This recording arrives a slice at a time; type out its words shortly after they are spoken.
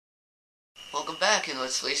Welcome back, and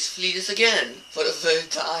let's face Fleetus again, for the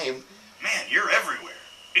third time. Man, you're everywhere.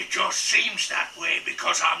 It just seems that way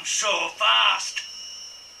because I'm so fast.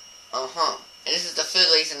 Uh-huh. And this is the third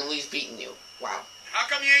race and we've beaten you. Wow. How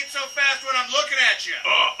come you ain't so fast when I'm looking at you?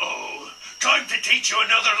 Uh-oh. Time to teach you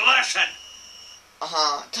another lesson.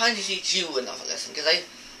 Uh-huh. Time to teach you another lesson, because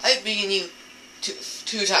I've beaten you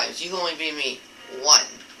two times. You've only beaten me one.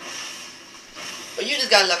 But you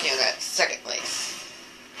just got lucky on that second place.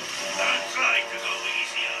 I'm trying to go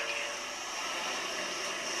easy on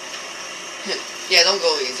you. Yeah, don't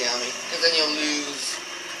go easy on me, because then you'll lose.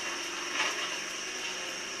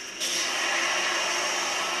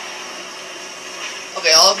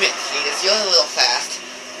 Okay, I'll admit, Fleetus, you're a little fast.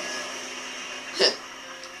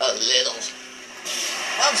 A little.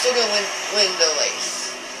 I'm still gonna win the race.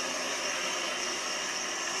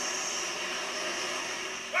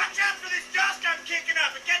 Watch out for this dust I'm kicking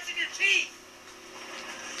up. It gets in your teeth.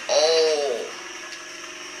 Oh.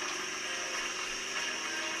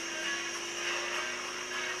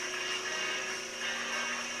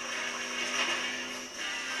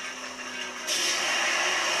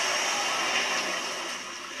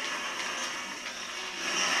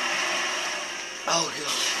 Oh,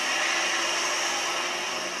 God.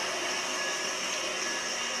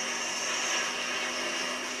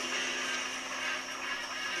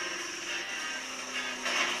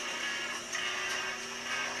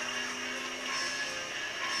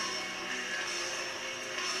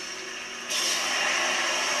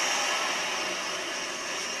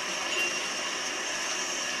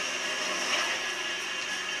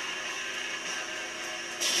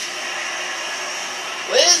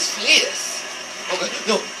 Where's Fleetus? Oh God,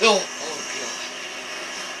 no, no, oh God.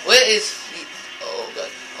 Where is Fleetus?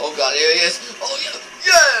 Oh God, here he is. Oh yeah,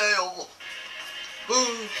 yeah!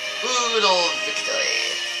 Brutal victory.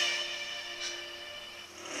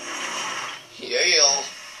 Here you go.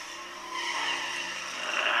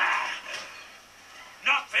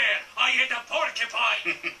 Not fair. I hit a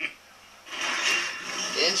porcupine.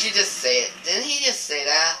 Didn't you just say it? Didn't he just say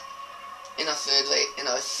that? In a third way, in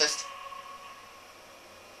a first.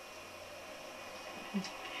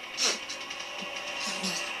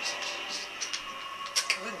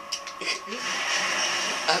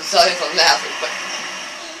 I'm sorry if I'm laughing, but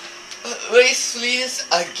race Fleetus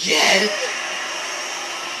again.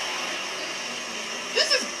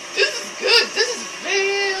 This is good. This is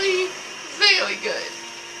very, very good.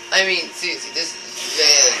 I mean, seriously, this is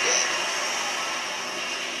very good.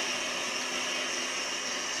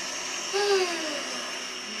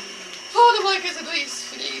 Father Mike at least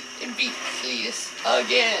and beat Fleetus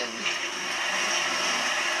again.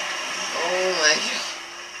 Oh my God.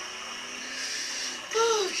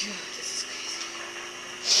 Oh God, this is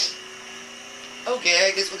crazy. Okay,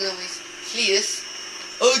 I guess we're gonna race Fleetus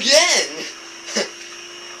again.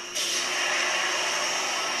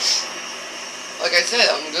 Like I said,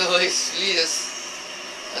 I'm gonna race Fleetus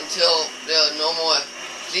until there are no more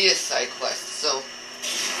Fleetus side quests. So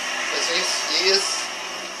let's race Fleetus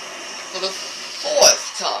for the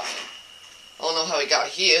fourth time. I don't know how he got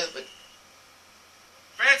here, but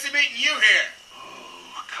Fancy meeting you here.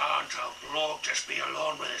 Oh, can't a bloke just be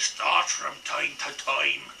alone with his thoughts from time to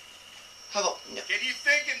time? how about no? Can you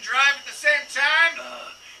think and drive at the same time?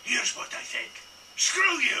 Here's what I think.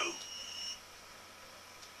 Screw you.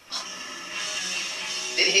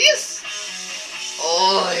 Did he just?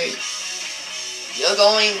 Oi! You're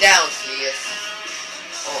going down, Fleetus.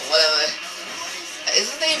 Oh, whatever. Is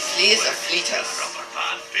his name Fleetus or Fleetus? Rubber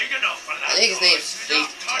band big enough for that. I think his name's Don't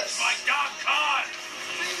touch Fleetus. my dog car.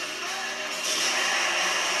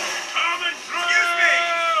 Coming through. Excuse me.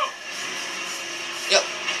 Yep.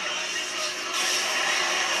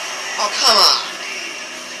 Oh, come on.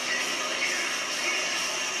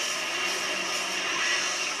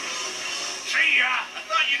 See ya. I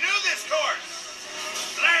thought you knew this course.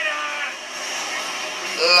 Later.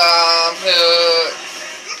 Lampert.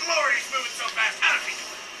 Good Lord, he's moving so fast. How does he?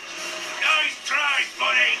 Nice try,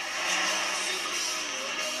 buddy.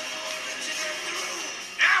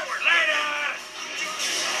 Now we're Later.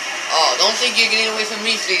 Oh, don't think you're getting away from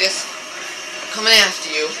me, Fleetus. I'm coming after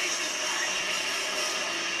you.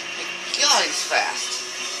 My God, he's fast.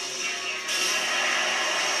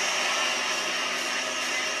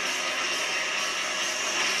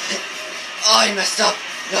 Oh, he messed up.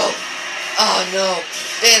 No. Oh, no.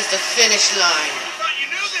 There's the finish line. I thought you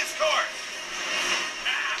knew this course.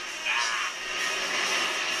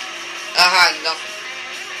 Aha, nothing.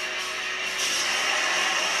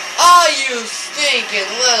 Oh, you stinking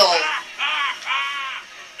little...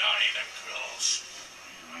 Not even close.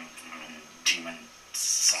 Demon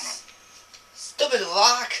son of... Stupid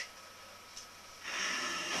rock.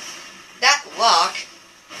 that lock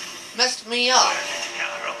messed me up. Where did you get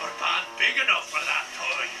a rubber band big enough for that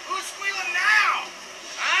toy? Who's squealing now?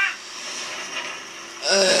 Huh?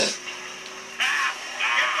 Ugh.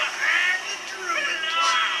 Get behind the druid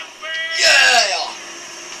clown. Yeah!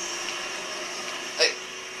 Hey,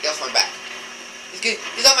 get off my back.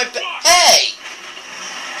 He's on my back. Hey!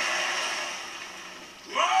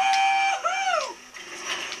 Woo-hoo!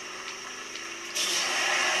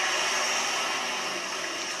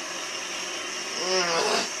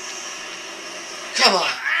 Come on.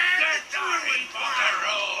 Get down in the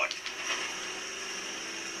road.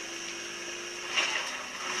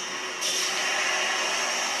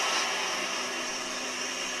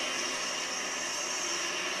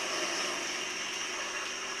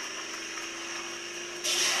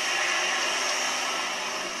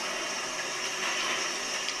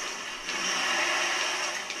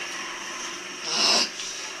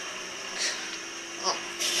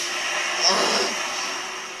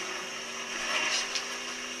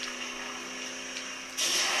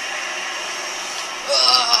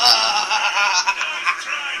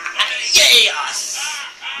 Yes!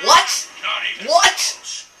 What? Not even What?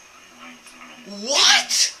 close.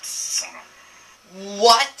 What? Son of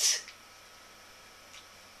What?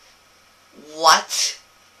 What?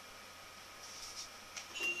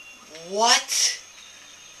 What?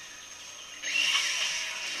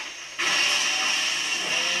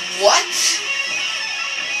 What?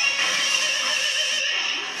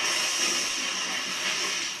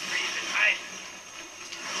 reason I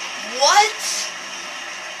What?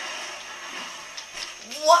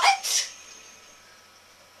 What?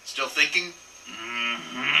 Still thinking?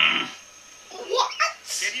 What?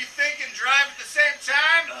 Can you think and drive at the same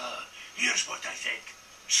time? Here's what I think.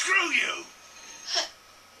 Screw you.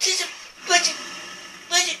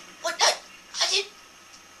 What the? Did you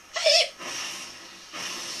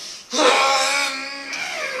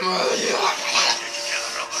get a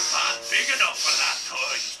rubber band big enough for that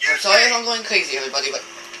toy? I'm sorry if I'm going crazy, everybody, but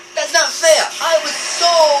that's not fair. I was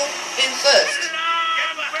so in first.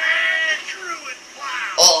 Get behind the druid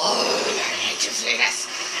clown. Oh, I hate to say this.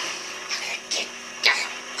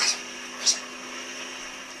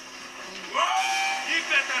 You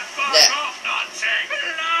better fuck There. off, nonsense.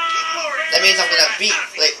 That means I'm gonna beat,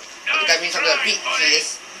 that means I'm gonna beat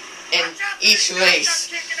Cletus in each race.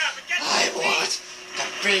 I want to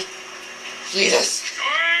beat Cletus.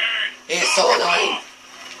 He is so annoying.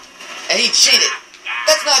 And he cheated.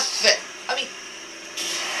 That's not fair. I mean,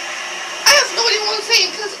 I have no idea what I'm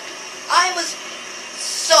saying, because I was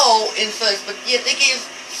so in first, but yet they gave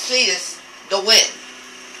Cletus the win.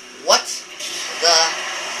 What the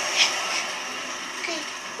heck? Okay,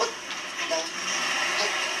 what the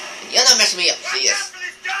heck? You're not messing me up, Watch out Cletus. for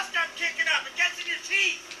this dust I'm kicking up. It gets in your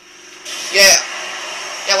teeth. Yeah.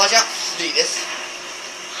 Yeah, watch out, Cletus.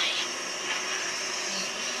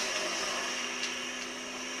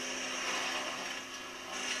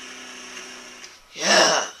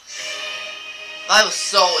 Yeah. I was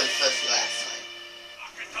so in first last time.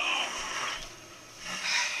 Lock it off.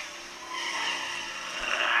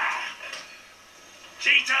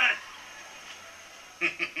 Cheater.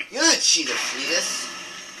 You're a cheater, Cletus.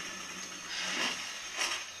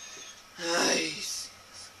 Nice.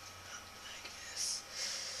 Like this.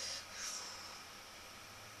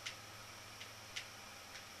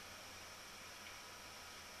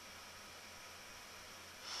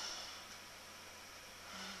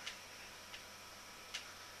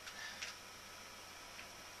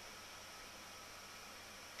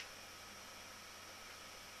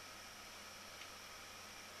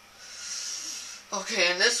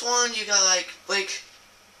 Okay, in this one you got like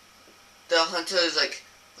the hunter's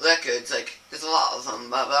records, there's a lot of them,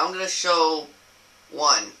 but I'm gonna show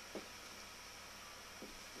one.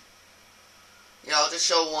 Yeah, I'll just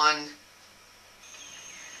show one,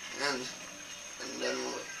 and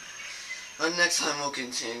then next time we'll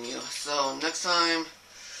continue. So next time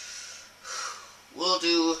we'll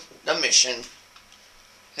do the mission.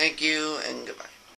 Thank you and goodbye.